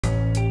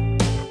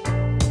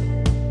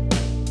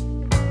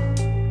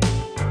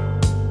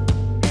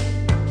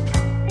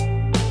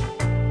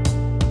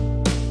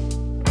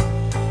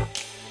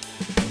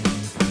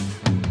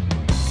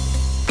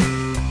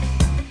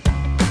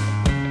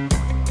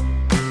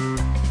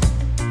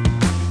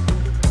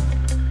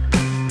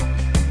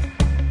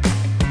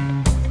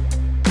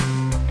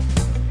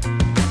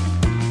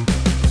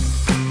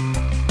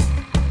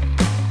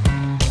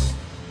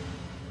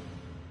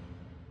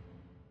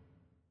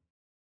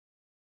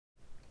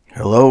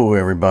Hello,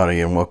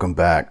 everybody, and welcome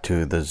back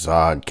to the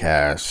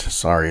Zodcast.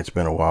 Sorry, it's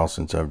been a while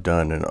since I've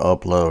done an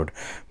upload,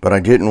 but I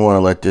didn't want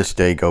to let this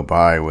day go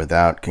by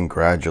without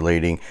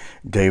congratulating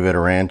David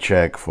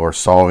Aranchek for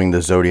solving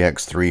the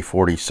Zodiac's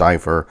 340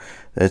 cipher.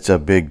 It's a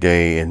big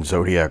day in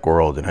Zodiac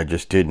world, and I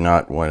just did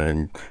not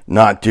want to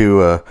not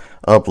do a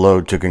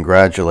upload to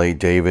congratulate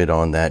David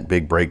on that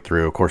big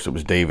breakthrough. Of course, it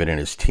was David and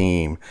his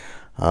team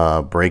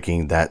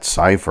breaking that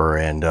cipher,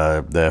 and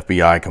the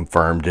FBI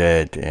confirmed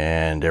it,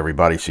 and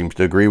everybody seems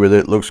to agree with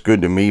it. Looks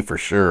good to me for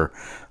sure.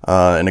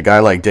 And a guy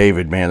like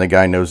David, man, the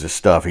guy knows his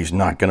stuff. He's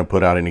not going to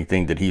put out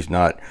anything that he's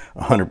not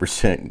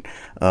 100%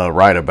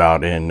 right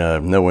about, and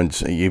no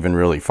one's even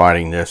really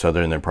fighting this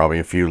other than probably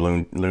a few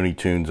Looney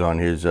Tunes on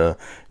his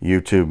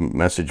YouTube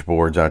message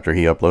boards after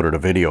he uploaded a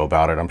video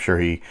about it. I'm sure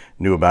he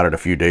knew about it a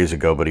few days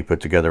ago, but he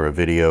put together a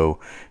video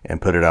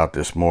and put it out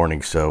this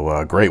morning.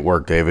 So great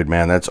work, David,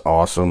 man. That's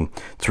awesome.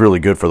 It's really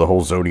good for the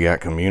whole Zodiac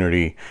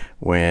community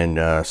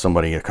when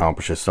somebody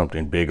accomplishes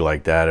something big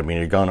like that. I mean,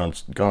 it's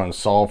gone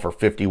unsolved for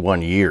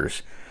 51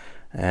 years.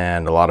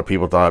 And a lot of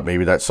people thought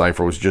maybe that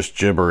cipher was just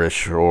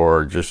gibberish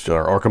or just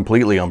or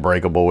completely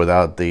unbreakable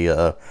without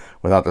the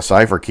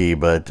cipher key.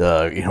 But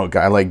you know, a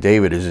guy like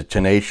David is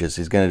tenacious.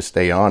 He's going to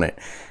stay on it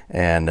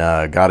and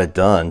got it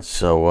done.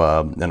 So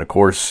and of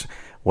course,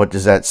 what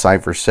does that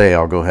cipher say?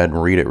 I'll go ahead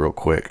and read it real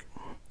quick.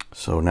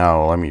 So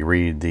now let me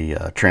read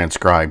the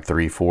transcribed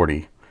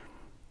 340.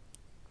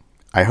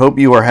 I hope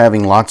you are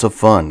having lots of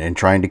fun and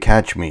trying to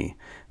catch me.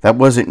 That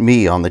wasn't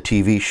me on the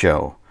TV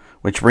show.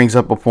 Which brings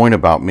up a point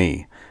about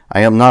me.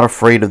 I am not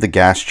afraid of the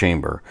gas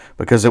chamber,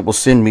 because it will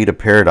send me to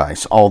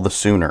paradise all the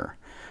sooner.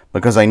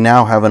 Because I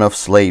now have enough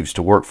slaves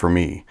to work for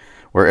me,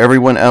 where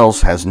everyone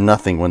else has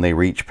nothing when they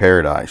reach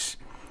paradise.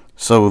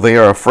 So they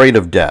are afraid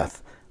of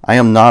death. I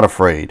am not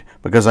afraid,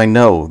 because I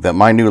know that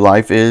my new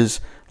life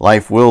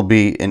will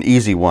be an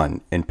easy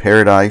one, in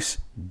paradise,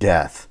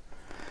 death.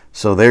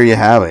 So there you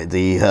have it,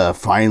 the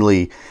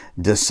finally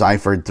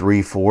deciphered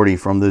 340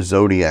 from the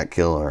Zodiac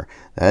Killer.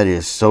 That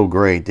is so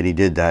great that he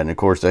did that, and of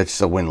course that's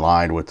so in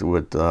line with you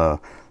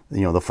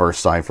know, the first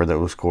cipher that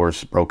was, of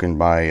course, broken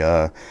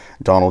by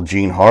Donald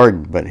Gene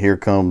Hard. But here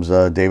comes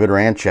David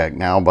Aranchek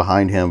now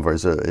behind him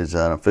as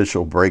an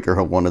official breaker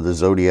of one of the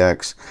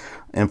Zodiac's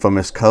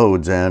infamous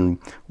codes. And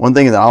one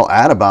thing that I'll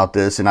add about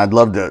this, and I'd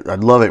love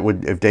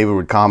it if David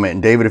would comment.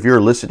 And David, if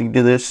you're listening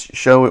to this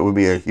show, it would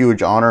be a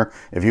huge honor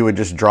if you would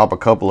just drop a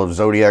couple of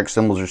Zodiac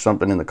symbols or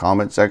something in the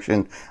comment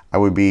section. I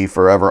would be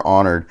forever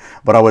honored.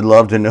 But I would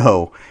love to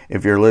know,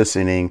 if you're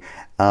listening,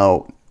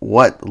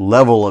 what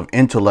level of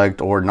intellect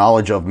or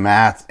knowledge of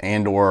math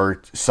and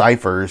or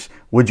ciphers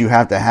would you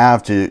have to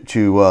have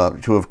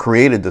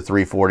created the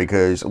 340?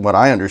 Because what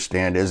I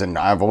understand is, and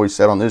I've always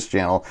said on this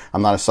channel,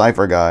 I'm not a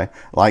cipher guy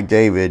like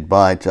David,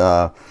 but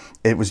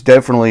it was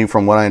definitely,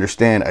 from what I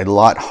understand, a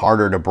lot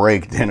harder to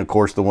break than, of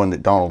course, the one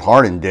that Donald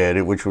Hardin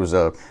did, which was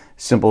a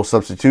simple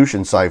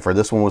substitution cipher.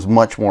 This one was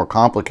much more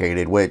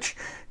complicated, which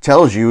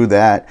tells you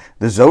that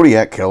the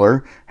Zodiac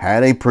Killer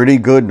had a pretty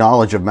good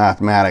knowledge of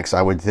mathematics,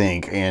 I would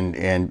think, and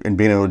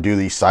being able to do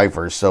these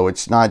ciphers. So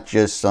it's not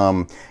just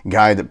some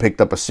guy that picked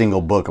up a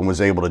single book and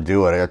was able to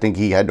do it. I think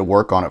he had to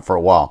work on it for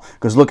a while,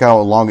 because look how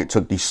long it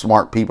took these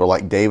smart people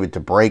like David to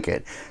break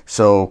it.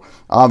 So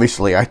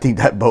obviously I think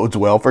that bodes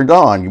well for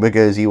Don,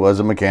 because he was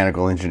a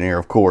mechanical engineer,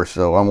 of course.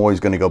 So I'm always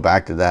going to go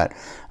back to that.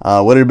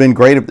 Would it have been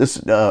great if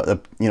this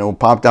you know,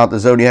 popped out the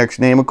Zodiac's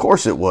name? Of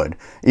course it would.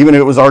 Even if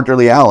it was Arthur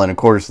Lee Allen, of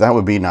course, that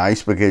would be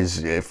nice,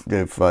 because if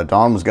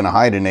Don was going to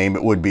hide a name,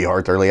 it would be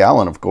Arthur Lee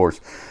Allen, of course.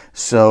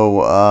 So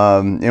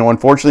you know,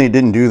 unfortunately it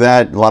didn't do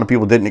that. A lot of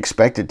people didn't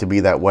expect it to be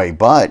that way,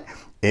 but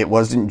it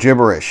wasn't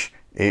gibberish.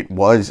 It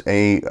was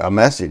a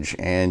message,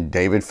 and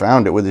David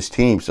found it with his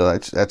team. So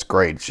that's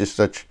great. It's just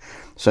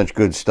such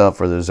good stuff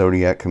for the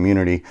Zodiac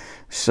community.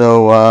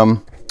 So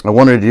I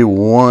wanted to do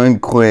one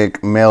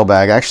quick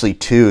mailbag, actually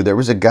two. There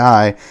was a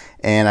guy,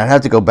 and I'd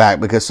have to go back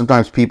because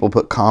sometimes people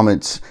put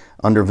comments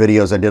under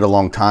videos I did a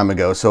long time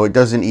ago, so it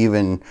doesn't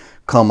even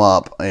come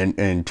up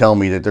and tell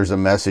me that there's a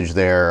message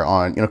there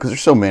on, you know, because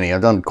there's so many.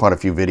 I've done quite a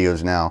few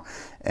videos now.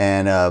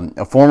 And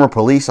a former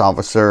police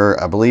officer,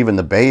 I believe in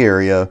the Bay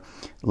Area,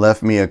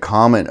 left me a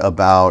comment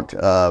about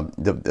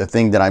the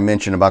thing that I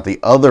mentioned about the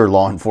other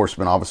law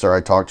enforcement officer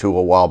I talked to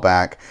a while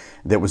back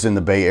that was in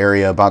the Bay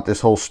Area, about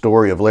this whole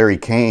story of Larry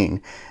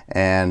Kane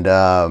and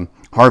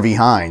Harvey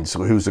Hines,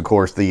 who's, of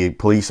course, the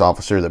police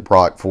officer that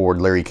brought forward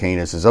Larry Kane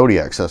as a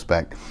Zodiac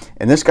suspect.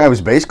 And this guy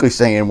was basically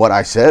saying what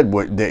I said,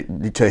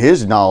 that, to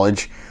his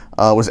knowledge,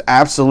 was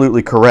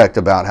absolutely correct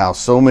about how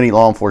so many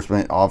law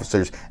enforcement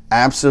officers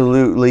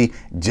absolutely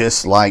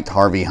disliked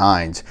Harvey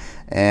Hines.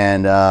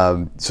 And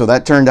so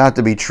that turned out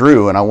to be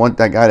true. And I want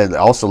that guy to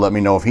also let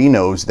me know if he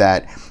knows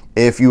that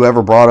if you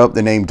ever brought up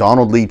the name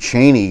Donald Lee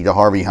Cheney to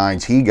Harvey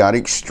Hines, he got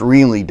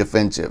extremely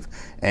defensive.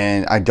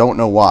 And I don't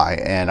know why.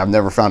 And I've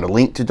never found a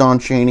link to Don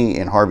Cheney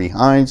and Harvey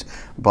Hines,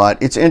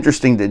 but it's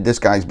interesting that this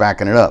guy's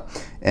backing it up.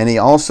 And he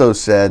also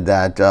said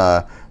that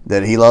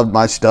that he loved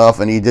my stuff,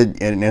 and he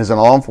did, and as a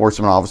law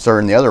enforcement officer,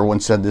 and the other one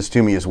said this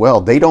to me as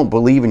well, they don't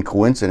believe in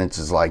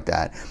coincidences like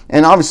that.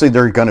 And obviously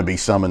there are going to be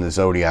some in the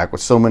Zodiac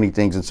with so many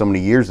things and so many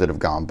years that have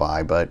gone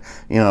by, but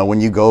you know, when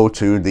you go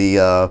to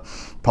the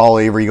Paul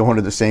Avery going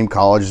to the same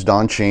college as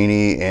Don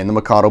Chaney, and the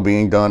Mikado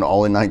being done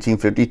all in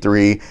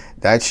 1953,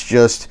 that's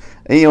just,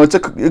 you know, it's a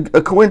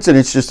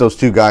coincidence just those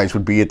two guys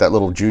would be at that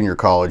little junior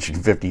college in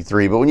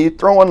 53, but when you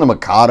throw on the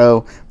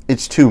Mikado,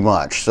 it's too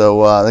much.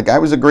 So the guy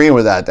was agreeing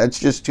with that. That's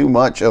just too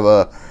much of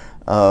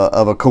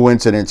a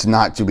coincidence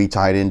not to be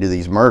tied into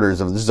these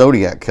murders of the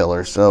Zodiac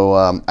killer.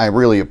 So I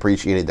really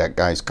appreciated that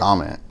guy's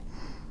comment.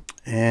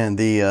 And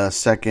the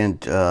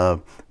second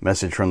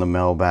message from the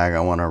mailbag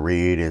I want to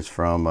read is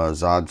from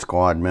Zod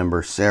Squad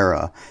member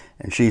Sarah.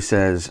 And she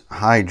says,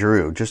 "Hi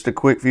Drew, just a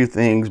quick few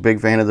things. Big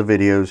fan of the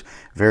videos.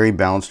 Very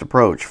balanced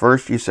approach.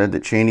 First, you said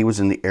that Chaney was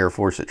in the Air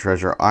Force at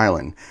Treasure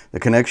Island. The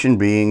connection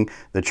being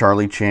the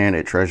Charlie Chan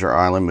at Treasure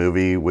Island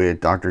movie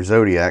with Dr.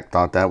 Zodiac.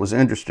 Thought that was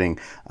interesting."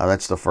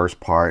 That's the first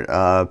part.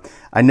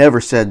 I never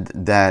said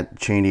that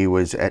Chaney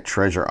was at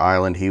Treasure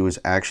Island. He was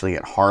actually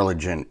at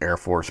Harlingen Air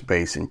Force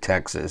Base in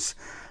Texas.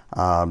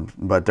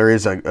 But there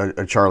is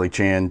a Charlie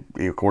Chan,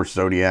 of course,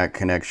 Zodiac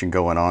connection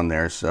going on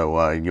there.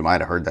 So you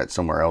might have heard that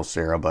somewhere else,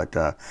 Sarah. But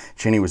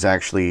Chaney was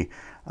actually,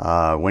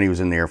 when he was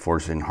in the Air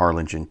Force, in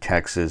Harlingen,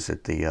 Texas,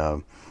 at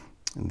the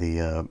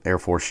Air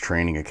Force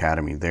Training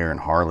Academy there in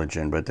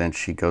Harlingen. But then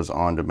she goes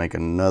on to make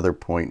another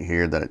point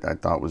here that I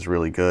thought was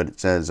really good. It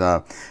says,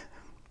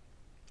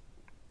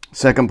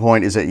 second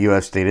point is that you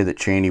have stated that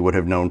Chaney would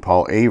have known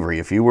Paul Avery.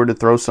 If you were to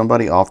throw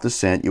somebody off the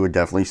scent, you would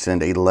definitely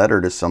send a letter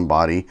to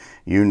somebody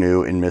you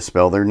knew and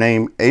misspell their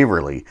name,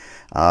 Averly.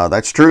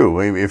 That's true.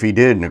 If he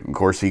did, and of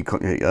course,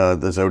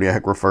 the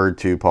Zodiac referred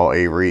to Paul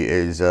Avery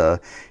as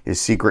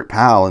his secret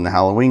pal in the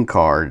Halloween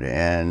card.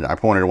 And I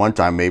pointed one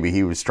time maybe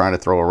he was trying to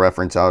throw a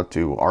reference out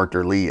to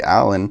Arthur Lee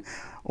Allen,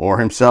 or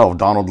himself,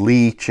 Donald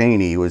Lee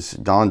Chaney.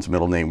 Don's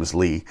middle name was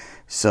Lee.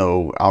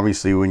 So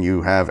obviously when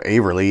you have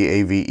Averly,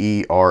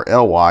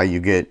 A-V-E-R-L-Y, you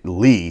get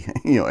Lee.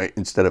 You know,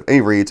 instead of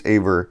Avery, it's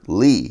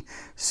Averly.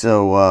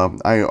 So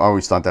I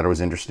always thought that it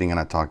was interesting, and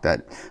I talked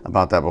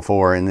about that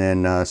before. And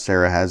then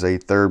Sarah has a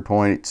third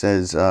point. It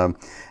says,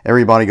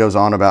 everybody goes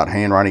on about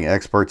handwriting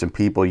experts and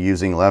people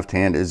using left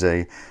hand as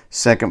a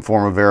second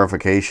form of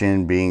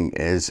verification. Being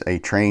as a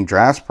trained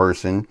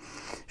draftsperson,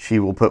 she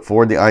will put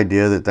forward the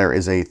idea that there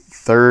is a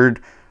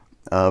third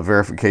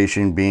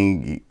verification,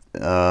 being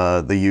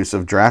the use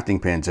of drafting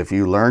pens. If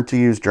you learn to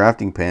use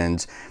drafting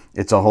pens,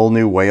 it's a whole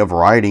new way of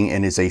writing,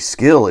 and is a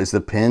skill, as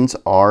the pens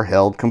are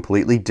held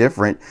completely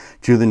different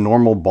to the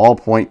normal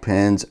ballpoint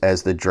pens,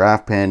 as the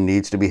draft pen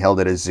needs to be held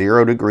at a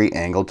 0-degree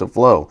angle to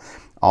flow.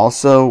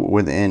 Also,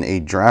 within a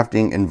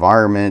drafting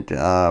environment,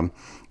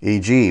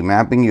 e.g.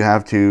 mapping, you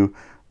have to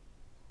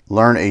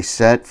learn a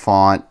set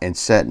font and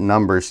set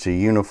numbers to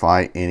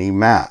unify any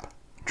map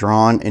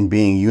drawn and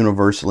being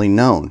universally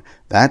known.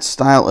 That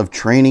style of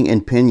training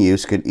and pen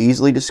use could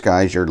easily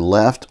disguise your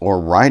left or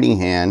writing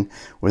hand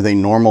with a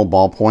normal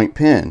ballpoint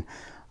pen.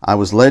 I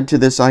was led to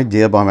this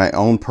idea by my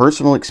own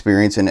personal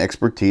experience and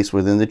expertise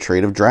within the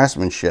trade of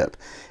draftsmanship.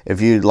 If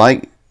you'd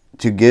like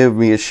to give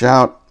me a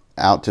shout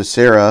out to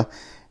Sarah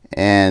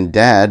and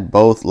Dad,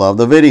 both love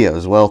the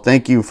videos. Well,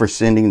 thank you for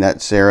sending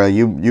that, Sarah.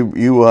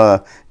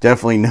 You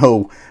definitely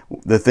know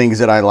the things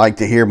that I like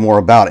to hear more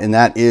about, and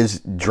that is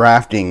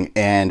drafting,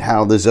 and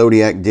how the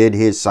Zodiac did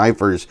his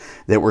ciphers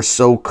that were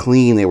so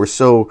clean, they were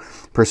so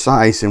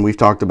precise. And we've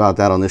talked about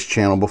that on this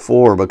channel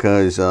before,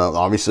 because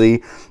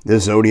obviously the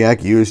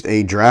Zodiac used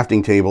a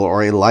drafting table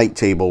or a light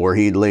table where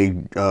he'd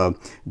laid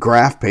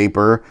graph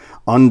paper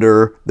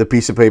under the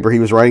piece of paper he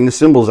was writing the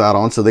symbols out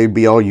on, so they'd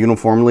be all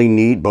uniformly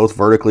neat, both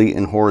vertically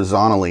and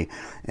horizontally.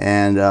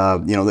 And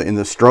you know, and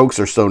the strokes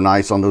are so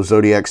nice on those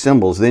Zodiac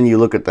symbols. Then you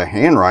look at the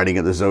handwriting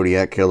of the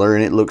Zodiac killer,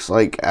 and it looks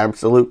like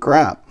absolute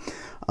crap.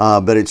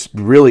 But it's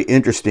really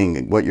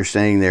interesting what you're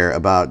saying there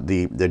about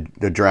the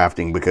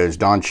drafting, because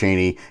Don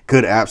Chaney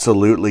could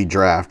absolutely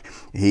draft.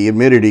 He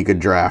admitted he could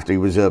draft. He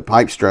was a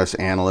pipe stress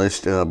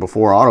analyst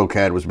before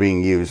AutoCAD was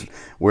being used,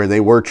 where they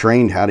were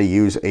trained how to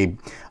use a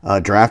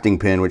drafting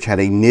pen which had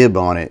a nib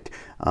on it,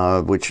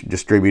 which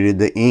distributed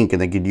the ink,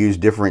 and they could use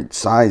different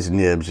size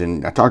nibs.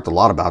 And I talked a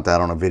lot about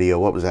that on a video.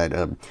 What was that?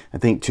 I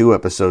think 2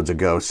 episodes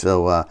ago.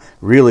 So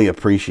really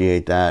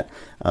appreciate that.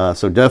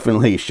 So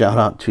definitely shout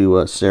out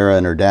to Sarah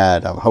and her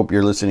dad. I hope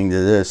you're listening to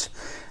this,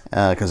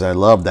 because I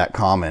love that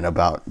comment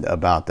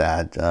about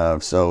that.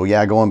 So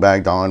yeah, going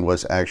back, Don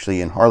was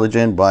actually in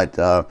Harlingen, but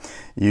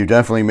you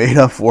definitely made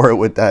up for it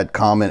with that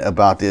comment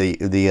about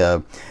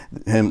the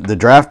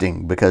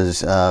drafting, because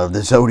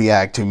the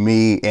Zodiac, to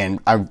me, and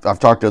I've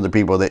talked to other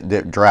people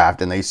that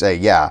draft, and they say,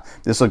 yeah,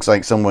 this looks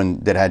like someone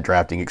that had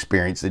drafting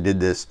experience that did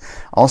this.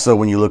 Also,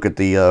 when you look at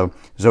the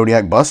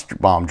Zodiac bust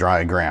bomb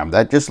diagram,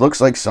 that just looks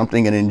like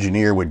something an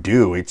engineer would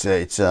do. It's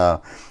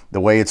the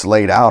way it's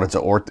laid out, it's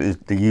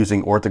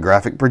using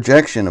orthographic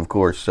projection, of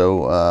course,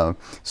 so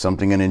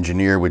something an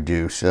engineer would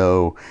do.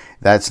 So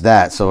that's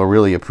that. So I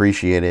really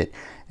appreciate it.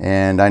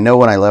 And I know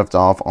when I left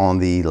off on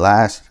the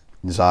last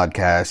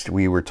Zodcast,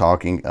 we were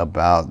talking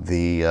about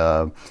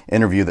the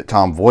interview that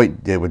Tom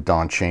Voigt did with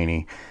Don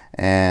Chaney,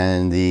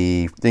 and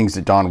the things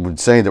that Don would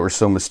say that were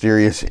so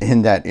mysterious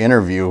in that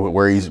interview,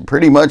 where he's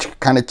pretty much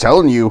kind of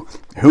telling you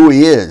who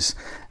he is.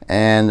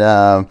 And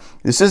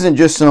this isn't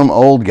just some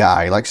old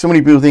guy. Like, so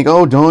many people think,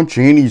 oh, Don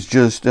Chaney's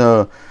just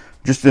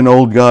an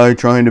old guy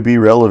trying to be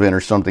relevant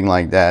or something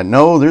like that.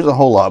 No, there's a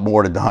whole lot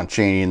more to Don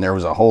Chaney, and there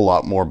was a whole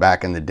lot more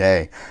back in the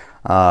day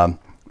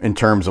in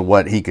terms of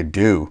what he could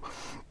do.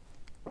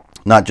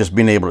 Not just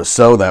being able to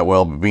sew that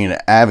well, but being an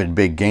avid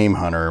big game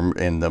hunter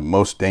and the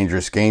most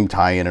dangerous game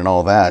tie-in and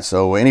all that.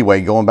 So anyway,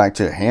 going back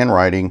to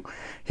handwriting,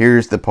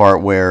 here's the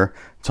part where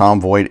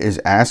Tom Voigt is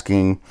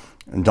asking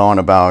Don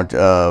about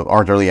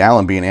Arthur Lee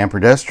Allen being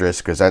ambidextrous,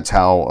 because that's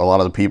how a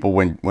lot of the people,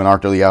 when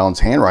Arthur Lee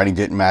Allen's handwriting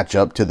didn't match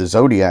up to the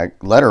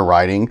Zodiac letter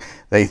writing,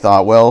 they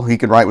thought, well, he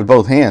could write with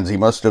both hands. He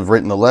must have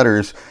written the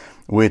letters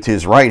with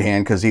his right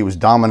hand because he was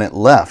dominant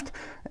left.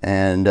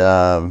 And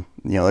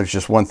there's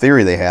just one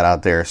theory they had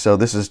out there. So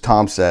this is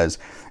Tom says,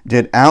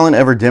 did Allen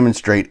ever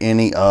demonstrate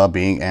any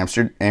being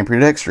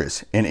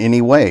ambidextrous in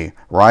any way,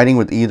 writing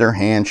with either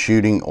hand,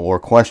 shooting, or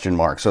question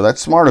mark? So that's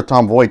smart of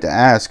Tom Voigt to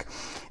ask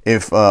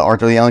if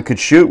Arthur Lee Allen could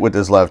shoot with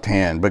his left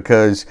hand,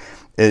 because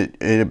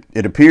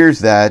it appears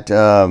that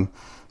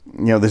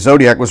the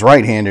Zodiac was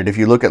right-handed. If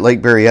you look at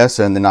Lake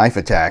Berryessa and the knife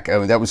attack, I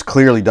mean, that was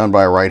clearly done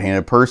by a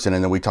right-handed person.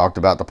 And then we talked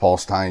about the Paul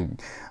Stine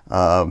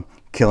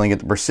killing at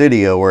the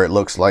Presidio, where it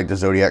looks like the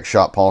Zodiac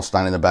shot Paul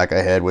Stine in the back of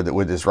the head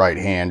with his right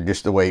hand,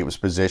 just the way it was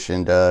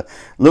positioned.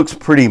 Looks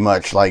pretty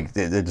much like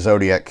the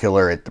Zodiac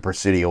killer at the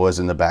Presidio was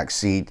in the back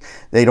seat.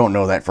 They don't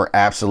know that for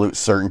absolute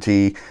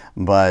certainty,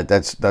 but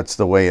that's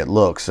the way it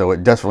looks. So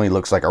it definitely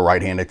looks like a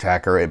right-hand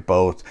attacker at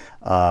both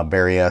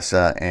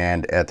Berryessa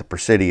and at the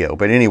Presidio.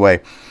 But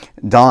anyway,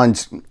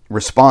 Don's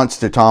response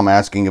to Tom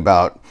asking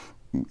about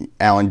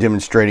Allen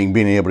demonstrating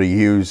being able to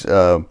use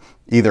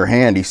either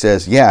hand, he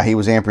says, yeah, he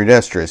was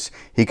ambidextrous.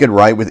 He could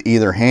write with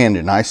either hand,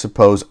 and I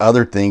suppose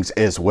other things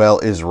as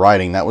well as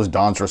writing. That was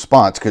Don's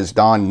response, because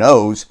Don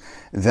knows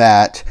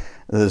that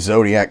the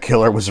Zodiac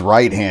killer was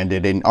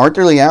right-handed, and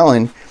Arthur Lee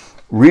Allen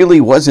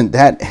really wasn't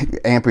that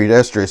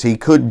ambidextrous. He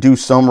could do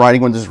some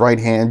writing with his right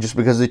hand just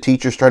because the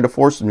teachers tried to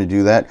force him to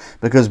do that,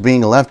 because being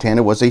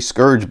left-handed was a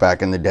scourge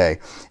back in the day.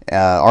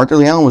 Arthur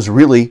Lee Allen was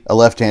really a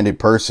left-handed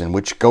person,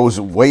 which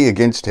goes way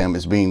against him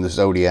as being the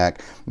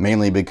Zodiac,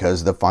 mainly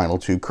because of the final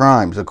two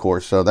crimes, of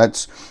course. So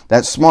that's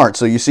smart.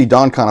 So you see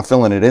Don kind of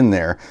filling it in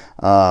there,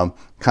 kind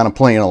of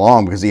playing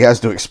along, because he has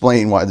to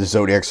explain why the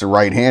Zodiac's are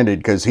right-handed,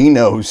 because he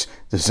knows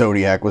the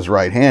Zodiac was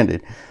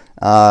right-handed.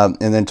 And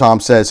then Tom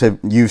says, have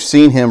you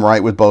seen him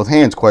write with both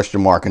hands,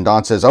 question mark? And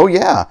Don says, oh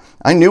yeah,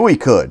 I knew he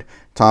could.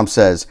 Tom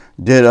says,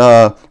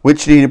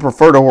 which did he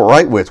prefer to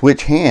write with?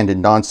 Which hand?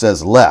 And Don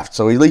says left.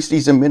 So at least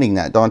he's admitting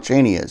that, Don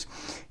Chaney is.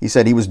 He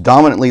said he was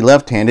dominantly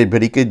left-handed,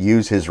 but he could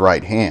use his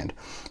right hand.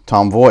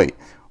 Tom Voigt,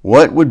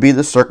 what would be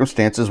the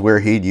circumstances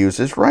where he'd use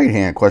his right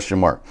hand, question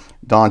mark?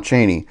 Don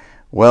Chaney,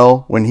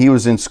 well, when he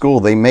was in school,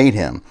 they made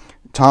him.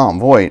 Tom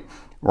Voigt,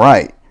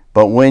 right.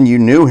 But when you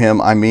knew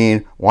him, I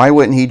mean, why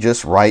wouldn't he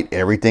just write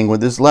everything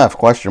with his left,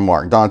 question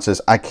mark? Don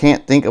says, I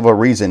can't think of a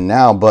reason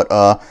now, but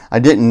I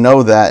didn't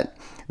know that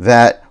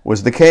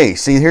was the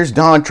case. See, here's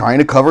Don trying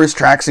to cover his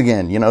tracks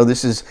again. You know,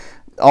 this is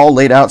all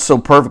laid out so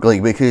perfectly,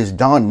 because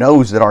Don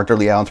knows that Arthur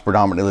Lee Allen's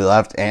predominantly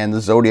left and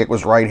the Zodiac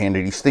was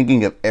right-handed. He's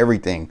thinking of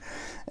everything.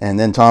 And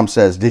then Tom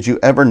says, did you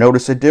ever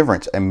notice a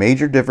difference, a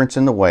major difference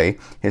in the way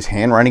his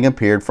handwriting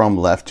appeared from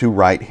left to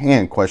right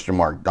hand, question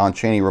mark? Don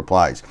Chaney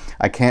replies,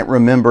 I can't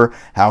remember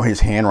how his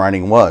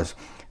handwriting was.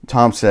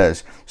 Tom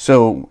says,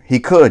 so he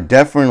could,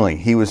 definitely.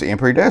 He was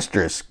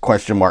ambidextrous,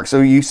 question mark. So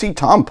you see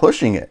Tom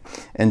pushing it.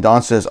 And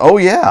Don says, oh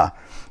yeah.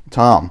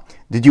 Tom,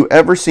 did you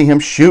ever see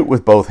him shoot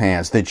with both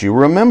hands? Did you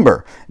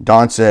remember?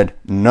 Don said,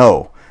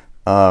 no.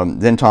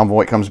 Then Tom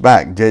Voigt comes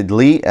back. Did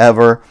Lee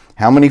ever,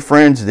 how many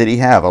friends did he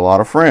have? A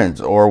lot of friends.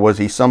 Or was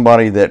he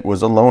somebody that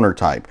was a loner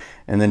type?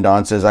 And then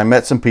Don says, I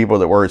met some people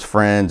that were his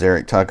friends,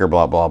 Eric Tucker,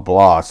 blah, blah,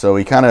 blah. So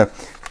he kind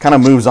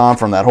of moves on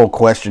from that whole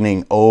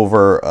questioning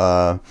over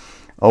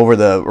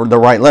the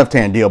right-left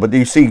hand deal. But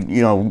you see,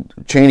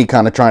 Chaney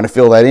kind of trying to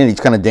fill that in. He's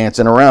kind of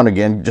dancing around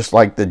again, just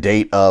like the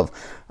date of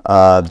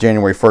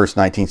January 1st,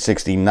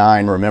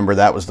 1969. Remember,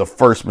 that was the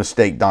first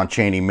mistake Don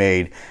Chaney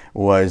made,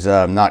 was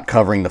not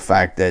covering the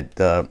fact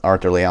that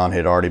Arthur Lee Allen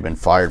had already been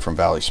fired from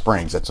Valley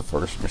Springs. That's the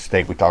first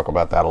mistake. We talk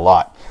about that a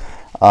lot.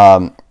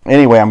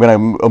 Anyway, I'm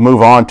going to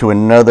move on to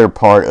another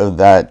part of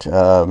that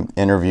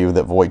interview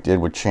that Voigt did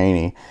with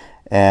Chaney.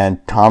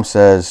 And Tom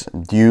says,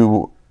 do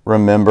you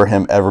remember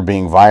him ever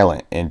being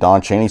violent? And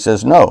Don Chaney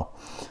says, no.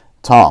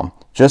 Tom,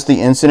 just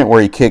the incident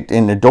where he kicked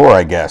in the door,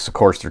 I guess. Of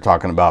course, they're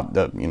talking about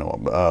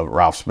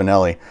Ralph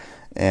Spinelli.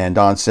 And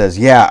Don says,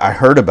 yeah, I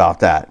heard about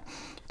that.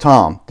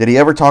 Tom, did he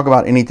ever talk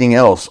about anything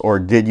else, or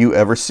did you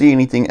ever see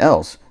anything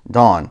else?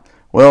 Don,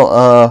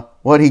 well,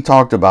 what he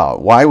talked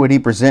about. Why would he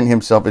present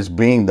himself as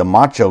being the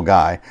macho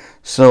guy?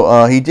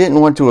 So he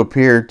didn't want to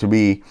appear to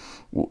be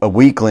a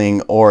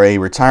weakling or a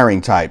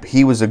retiring type.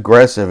 He was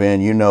aggressive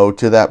and,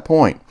 to that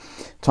point.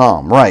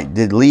 Tom, right.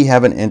 Did Lee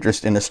have an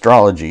interest in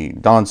astrology?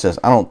 Don says,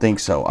 I don't think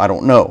so. I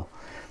don't know.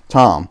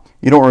 Tom,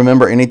 you don't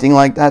remember anything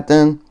like that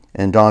then?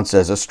 And Don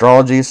says,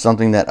 astrology is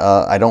something that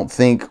I don't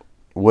think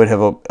would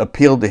have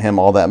appealed to him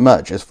all that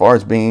much as far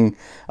as being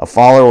a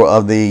follower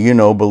of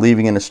the,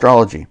 believing in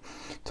astrology.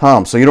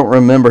 Tom, so you don't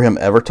remember him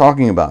ever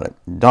talking about it?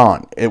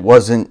 Don, it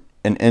wasn't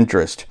an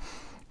interest.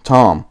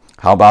 Tom,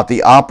 how about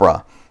the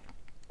opera?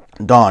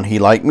 Don, he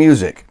liked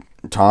music.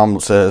 Tom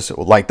says,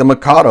 like the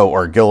Mikado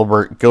or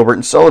Gilbert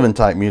and Sullivan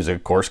type music,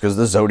 of course, because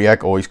the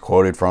Zodiac always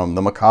quoted from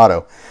the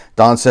Mikado.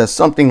 Don says,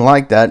 something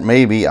like that,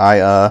 maybe.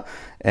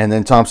 And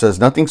then Tom says,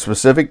 nothing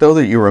specific, though,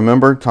 that you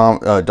remember?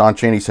 Don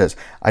Chaney says,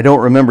 I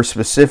don't remember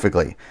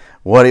specifically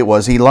what it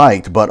was he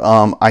liked, but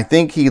I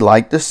think he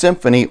liked the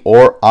symphony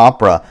or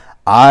opera.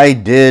 I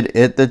did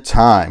at the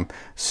time.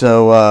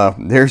 So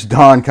there's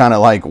Don kind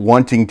of like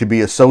wanting to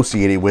be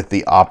associated with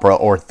the opera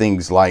or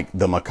things like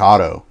the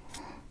Mikado.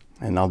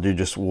 And I'll do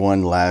just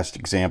one last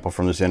example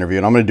from this interview.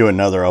 And I'm going to do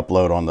another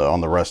upload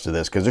on the rest of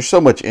this, because there's so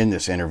much in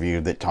this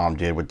interview that Tom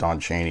did with Don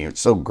Chaney.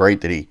 It's so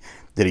great that he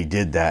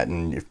did that.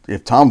 And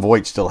if Tom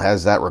Voigt still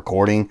has that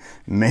recording,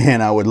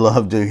 man, I would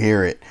love to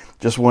hear it.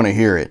 Just want to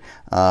hear it.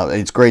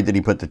 It's great that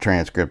he put the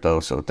transcript, though,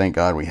 so thank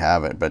God we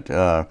have it.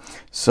 But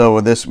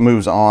so this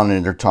moves on,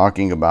 and they're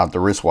talking about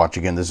the wristwatch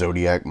again, the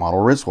Zodiac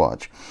model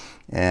wristwatch.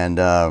 And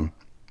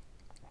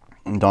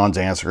Don's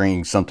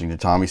answering something to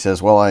Tom. He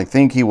says, well, I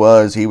think he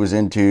was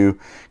into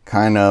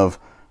kind of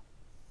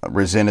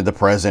resented the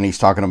present. He's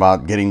talking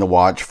about getting the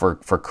watch for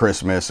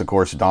Christmas. Of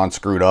course, Don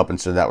screwed up and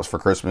said that was for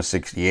Christmas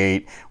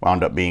 68.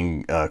 Wound up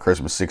being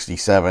Christmas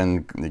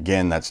 67.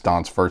 Again, that's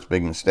Don's first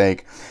big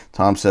mistake.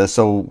 Tom says,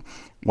 so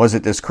was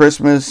it this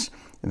Christmas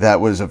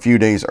that was a few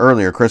days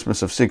earlier,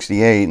 Christmas of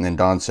 68? And then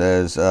Don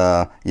says,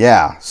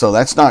 yeah, so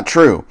that's not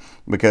true.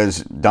 Because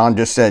Don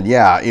just said,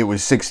 yeah, it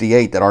was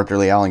 68 that Arthur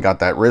Lee Allen got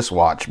that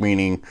wristwatch,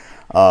 meaning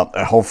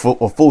a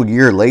full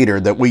year later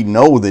that we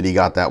know that he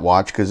got that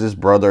watch, because his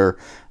brother,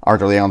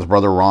 Arthur Lee Allen's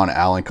brother, Ron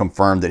Allen,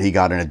 confirmed that he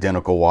got an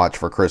identical watch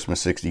for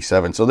Christmas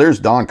 67. So there's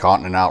Don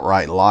caught an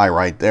outright lie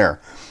right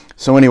there.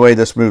 So anyway,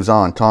 this moves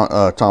on.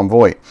 Tom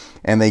Voigt.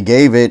 And they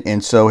gave it,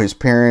 and so his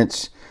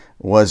parents...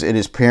 Was it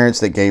his parents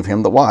that gave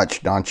him the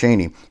watch? Don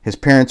Chaney. His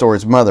parents or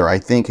his mother? I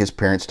think his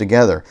parents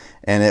together.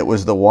 And it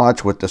was the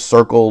watch with the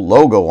circle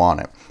logo on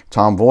it.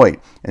 Tom Voigt.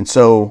 And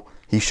so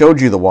he showed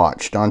you the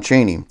watch. Don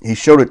Chaney. He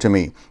showed it to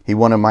me. He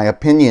wanted my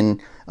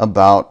opinion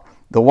about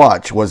the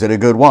watch. Was it a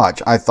good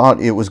watch? I thought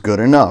it was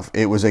good enough.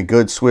 It was a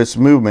good Swiss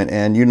movement,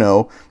 and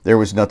there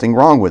was nothing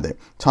wrong with it.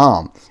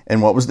 Tom.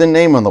 And what was the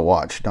name on the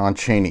watch? Don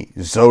Chaney.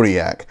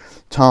 Zodiac.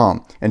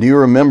 Tom. And do you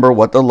remember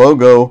what the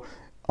logo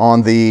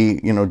on the,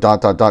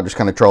 dot, just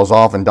kind of trails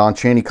off, and Don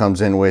Chaney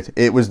comes in with,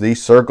 it was the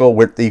circle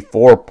with the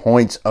 4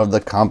 points of the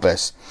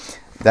compass.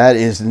 That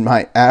is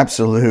my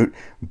absolute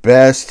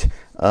best,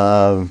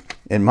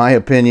 in my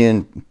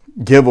opinion,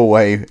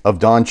 giveaway of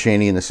Don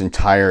Chaney in this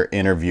entire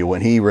interview, when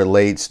he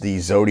relates the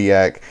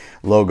Zodiac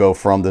logo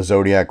from the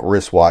Zodiac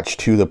wristwatch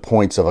to the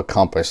points of a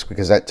compass,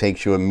 because that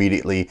takes you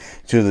immediately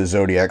to the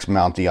Zodiac's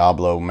Mount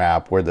Diablo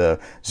map, where the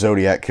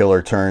Zodiac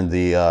killer turned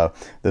the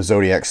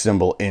Zodiac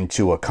symbol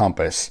into a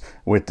compass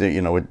with the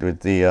with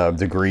the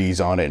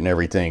degrees on it and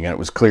everything, and it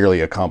was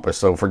clearly a compass.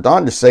 So for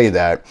Don to say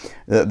that,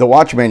 the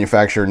watch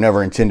manufacturer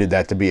never intended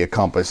that to be a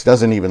compass.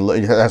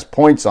 It has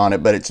points on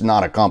it, but it's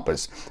not a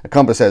compass. A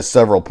compass has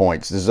several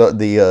points.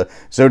 The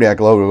Zodiac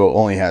logo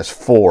only has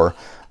 4.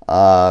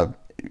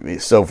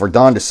 So for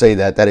Don to say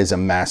that is a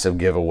massive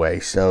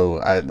giveaway. So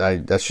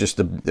that's just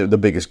the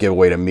biggest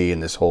giveaway to me in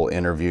this whole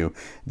interview,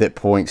 that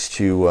points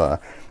to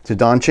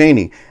Don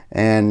Chaney.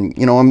 And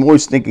I'm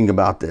always thinking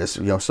about this.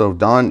 So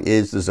Don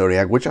is the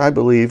Zodiac, which I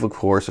believe, of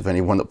course, if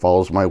anyone that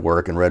follows my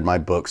work and read my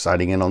book,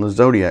 Sighting In on the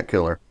Zodiac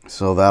Killer.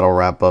 So that'll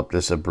wrap up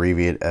this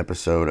abbreviated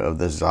episode of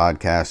the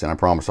Zodcast, and I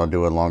promise I'll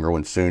do a longer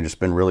one soon. Just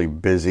been really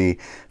busy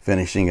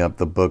finishing up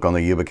the book on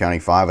the Yuba County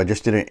Five. I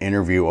just did an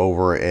interview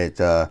over at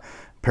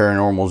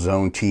Paranormal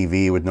Zone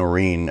TV with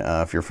Noreen,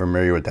 if you're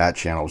familiar with that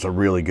channel. It was a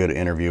really good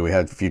interview. We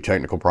had a few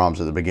technical problems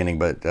at the beginning,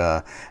 but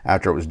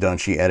after it was done,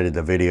 she edited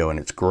the video, and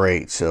it's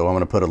great. So I'm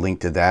going to put a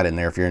link to that in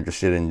there if you're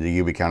interested in the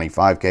Yuba County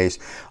 5 case.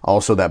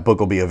 Also, that book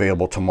will be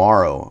available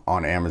tomorrow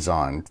on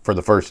Amazon for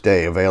the first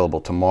day, available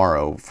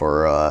tomorrow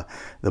for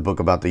the book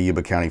about the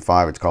Yuba County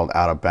 5. It's called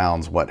Out of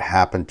Bounds, What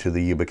Happened to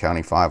the Yuba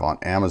County 5 on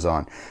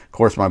Amazon. Of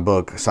course, my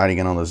book, Sighting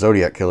In on the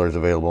Zodiac Killer, is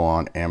available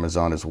on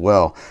Amazon as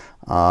well.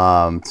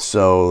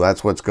 So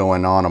that's what's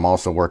going on. I'm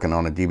also working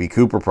on a DB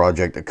Cooper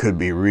project that could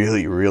be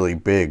really, really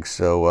big.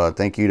 So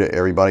thank you to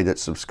everybody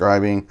that's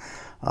subscribing.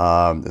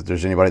 If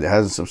there's anybody that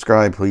hasn't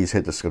subscribed, please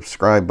hit the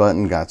subscribe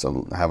button.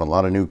 Have a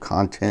lot of new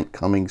content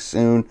coming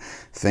soon.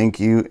 Thank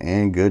you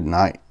and good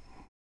night.